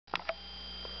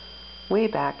way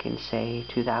back in, say,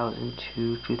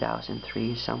 2002,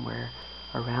 2003, somewhere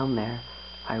around there,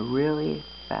 I really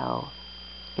fell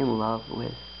in love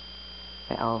with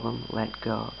the album Let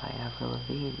Go by Avril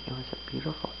Lavigne. It was a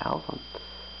beautiful album.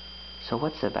 So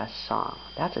what's the best song?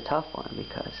 That's a tough one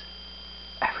because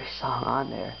every song on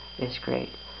there is great.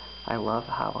 I love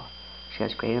how she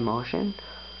has great emotion.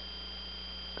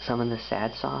 Some of the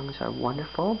sad songs are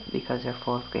wonderful because they're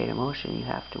full of great emotion. You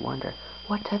have to wonder,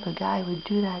 what type of guy would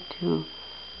do that to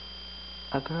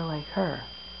a girl like her?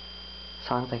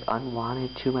 Songs like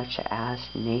Unwanted, Too Much to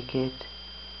Ask, Naked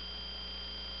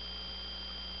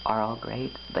are all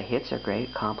great. The hits are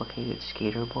great. Complicated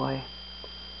Skater Boy,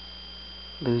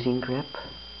 Losing Grip,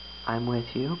 I'm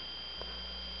With You,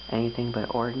 Anything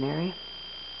But Ordinary.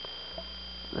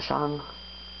 The song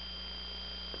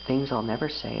Things I'll Never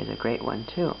Say is a great one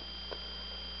too.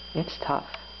 It's tough,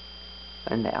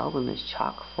 and the album is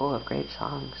chock full of great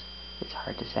songs. It's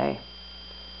hard to say.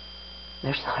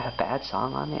 There's not a bad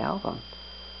song on the album.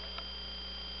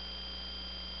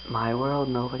 My World,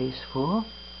 Nobody's Fool,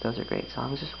 those are great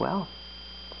songs as well.